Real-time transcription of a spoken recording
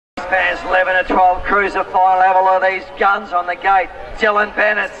fans, 11 and 12 cruiser final. Have a look at these guns on the gate. Dylan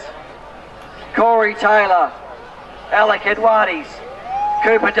Bennett, Corey Taylor, Alec Edwardes,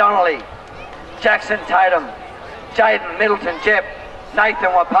 Cooper Donnelly, Jackson Tatum, Jaden Middleton Jep,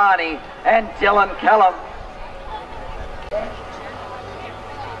 Nathan Wapani and Dylan Callum.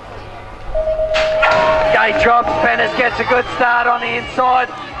 Gate drops, Bennett gets a good start on the inside.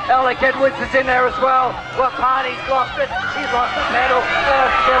 Alec Edwards is in there as well. Wapani's lost it. He's lost the pedal.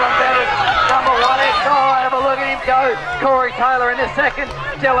 There's Dylan Bennett, number 1. Oh, have a look at him go. Corey Taylor in the second.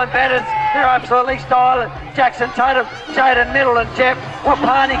 Dylan Bennett, they're absolutely styling. Jackson Tatum, Jaden Middleton Jep,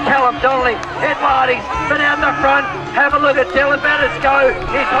 Wapani, Callum Donnelly, Edwardes, but out the front. Have a look at Dylan Bennett go.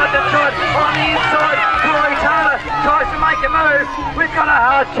 He's got the trot on the inside. Corey Taylor tries to make a move. We've got a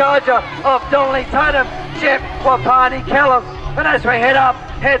hard charger of Donnelly, Tatum, Jep, Wapani, Callum. And as we head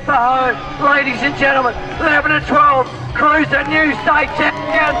for home, ladies and gentlemen, 11 and 12, Cruiser New State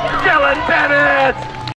Champion, Dylan Bennett.